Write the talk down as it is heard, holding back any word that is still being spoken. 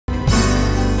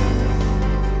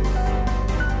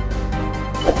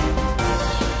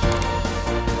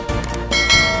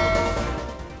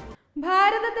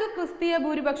ക്രിസ്തീയ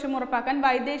ഭൂരിപക്ഷം ഉറപ്പാക്കാൻ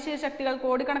വൈദേശിക ശക്തികൾ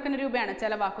കോടിക്കണക്കിന് രൂപയാണ്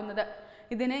ചെലവാക്കുന്നത്.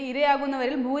 ഇതിന്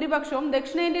ഇരയാകുന്നവരിൽ ഭൂരിപക്ഷവും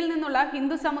ദക്ഷിണേന്ത്യയിൽ നിന്നുള്ള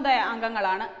ഹിന്ദു സമുദായ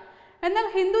അംഗങ്ങളാണ്. എന്നാൽ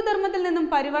ഹിന്ദു ധർമ്മത്തിൽ നിന്നും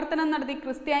പരിവർത്തനം നടത്തി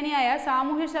ക്രിസ്ത്യാനിയായ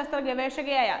സാമൂഹ്യശാസ്ത്ര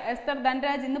ഗവേഷകയായ എസ്തർ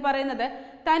ധൻരാജ് ഇന്ന് പറയുന്നത്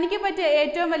തനിക്ക് പറ്റിയ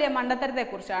ഏറ്റവും വലിയ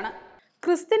മണ്ടത്തരത്തെക്കുറിച്ചാണ്.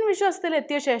 ക്രിസ്ത്യൻ വിശ്വാസത്തിൽ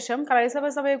എത്തിയ ശേഷം ക്രൈസ്തവ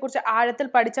സഭയെക്കുറിച്ച് ആഴത്തിൽ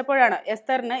പഠിച്ചപ്പോഴാണ്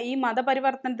എസ്തറിന് ഈ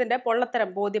മതപരിവർത്തനത്തിന്റെ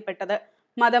പൊള്ളത്തരം ബോധ്യപ്പെട്ടത്.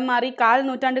 മതം മാറി 1/4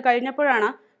 നൂറ്റാണ്ട് കഴിഞ്ഞപ്പോഴാണ്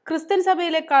ക്രിസ്ത്യൻ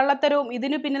സഭയിലെ കള്ളത്തരവും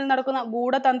ഇതിനു പിന്നിൽ നടക്കുന്ന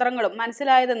ഗൂഢതന്ത്രങ്ങളും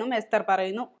മനസ്സിലായതെന്നും എസ്തർ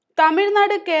പറയുന്നു.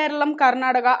 തമിഴ്നാട്, കേരളം,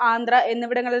 കർണാടക, ആന്ധ്ര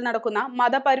എന്നിവിടങ്ങളിൽ നടക്കുന്ന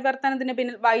മതപരിവർത്തനത്തിന്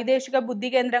പിന്നിൽ വൈദേശിക ബുദ്ധി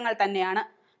കേന്ദ്രങ്ങൾ തന്നെയാണ്.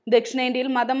 ദക്ഷിണേന്ത്യയിൽ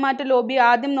മതം മാറ്റ ലോബി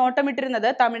ആദ്യം നോട്ടമിട്ടിരുന്നത്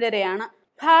തമിഴരെയാണ്.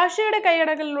 ഭാഷയുടെ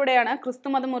കൈയടക്കലിലൂടെയാണ്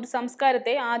ക്രിസ്തുമതം ഒരു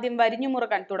സംസ്കാരത്തെ ആദ്യം വരിഞ്ഞു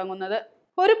മുറുക്കാൻ തുടങ്ങുന്നത്.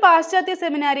 ഒരു പാശ്ചാത്യ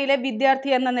സെമിനാരിയിലെ വിദ്യാർത്ഥി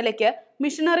എന്ന നിലയ്ക്ക്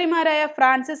മിഷണറിമാരായ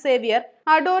ഫ്രാൻസിസ് സേവിയർ,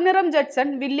 അഡോനിറം ജഡ്സൺ,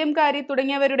 വില്യം കാരി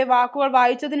തുടങ്ങിയവരുടെ വാക്കുകൾ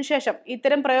വായിച്ചതിനു ശേഷം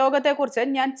ഇത്തരം പ്രയോഗത്തെക്കുറിച്ച്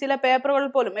ഞാൻ ചില പേപ്പറുകൾ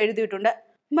പോലും എഴുതിയിട്ടുണ്ട്.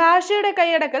 ഭാഷയുടെ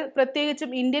കൈയടക്കൽ,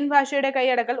 പ്രത്യേകിച്ചും ഇന്ത്യൻ ഭാഷയുടെ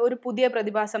കൈയടക്കൽ, ഒരു പുതിയ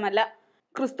പ്രതിഭാസമല്ല.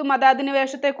 ക്രിസ്തു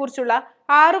മതാധിനിവേശത്തെക്കുറിച്ചുള്ള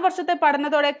 6 വർഷത്തെ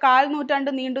പഠനത്തോടെ 1/4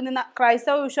 നൂറ്റാണ്ട് നീണ്ടുനിന്ന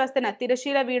ക്രൈസ്തവ വിശ്വാസത്തിന്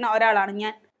തിരശീല വീണ ഒരാളാണ്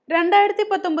ഞാൻ.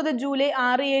 2019 ജൂലൈ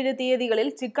 6-7 തീയതികളിൽ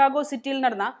ചിക്കാഗോ സിറ്റിയിൽ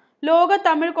നടന്ന ലോക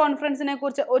തമിഴ് കോൺഫറൻസിനെ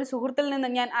കുറിച്ച് ഒരു സുഹൃത്തിൽ നിന്ന്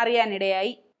ഞാൻ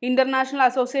അറിയാനിടയായി. International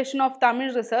association of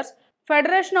Tamil research,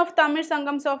 federation of Tamil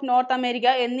സംഘംസ് of north America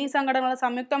എന്നീ സംഘടനകൾ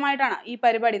സംയുക്തമായിട്ടാണ് ഈ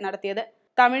പരിപാടി നടത്തിയത്.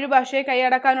 തമിഴ് ഭാഷയെ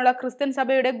കൈയടക്കാനുള്ള ക്രിസ്ത്യൻ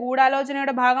സഭയുടെ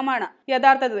ഗൂഢാലോചനയുടെ ഭാഗമാണ്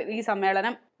യഥാർത്ഥത്തിൽ ഈ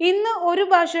സമ്മേളനം. ഇന്ന് ഒരു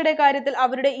ഭാഷയുടെ കാര്യത്തിൽ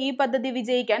അവരുടെ ഈ പദ്ധതി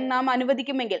വിജയിക്കാൻ നാം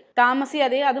അനുവദിക്കുമെങ്കിൽ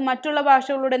താമസിയാതെ അത് മറ്റുള്ള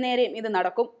ഭാഷകളുടെ നേരെയും ഇത്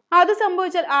നടക്കും. അത്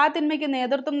സംഭവിച്ചാൽ ആ തിന്മയ്ക്ക്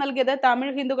നേതൃത്വം നൽകിയത്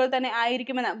തമിഴ് ഹിന്ദുക്കൾ തന്നെ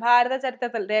ആയിരിക്കുമെന്ന് ഭാരത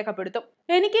ചരിത്രത്തിൽ രേഖപ്പെടുത്തും.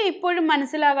 എനിക്ക് ഇപ്പോഴും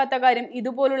മനസ്സിലാകാത്ത കാര്യം,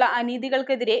 ഇതുപോലുള്ള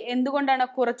അനീതികൾക്കെതിരെ എന്തുകൊണ്ടാണ്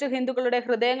കുറച്ച് ഹിന്ദുക്കളുടെ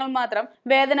ഹൃദയങ്ങൾ മാത്രം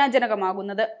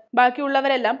വേദനാജനകമാകുന്നത്?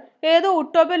 ബാക്കിയുള്ളവരെല്ലാം ഏതോ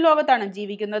ഉട്ടോപ്യൻ ലോകത്താണ്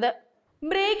ജീവിക്കുന്നത്.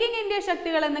 ബ്രേക്കിംഗ് ഇന്ത്യ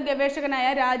ശക്തികൾ എന്ന ഗവേഷകനായ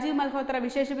രാജീവ് മൽഹോത്ര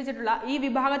വിശേഷിപ്പിച്ചിട്ടുള്ള ഈ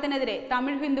വിഭാഗത്തിനെതിരെ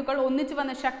തമിഴ് ഹിന്ദുക്കൾ ഒന്നിച്ചു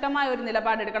വന്ന് ശക്തമായ ഒരു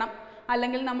നിലപാടെടുക്കണം.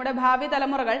 അല്ലെങ്കിൽ നമ്മുടെ ഭാവി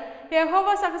തലമുറകൾ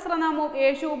യഹോവ സഹസ്രനാമവും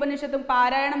യേശു ഉപനിഷത്തും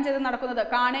പാരായണം ചെയ്ത് നടക്കുന്നത്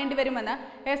കാണേണ്ടി വരുമെന്ന്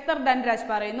എസ്തർ ധൻരാജ്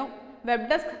പറയുന്നു. Web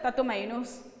desk Tatwamayi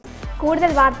news.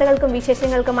 കൂടുതൽ വാർത്തകൾക്കും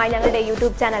വിശേഷങ്ങൾക്കുമായി ഞങ്ങളുടെ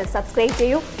യൂട്യൂബ് ചാനൽ സബ്സ്ക്രൈബ്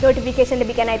ചെയ്യൂ. നോട്ടിഫിക്കേഷൻ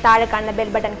ലഭിക്കാനായി താഴെ കാണുന്ന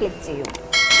ബെൽ ബട്ടൺ ക്ലിക്ക് ചെയ്യൂ.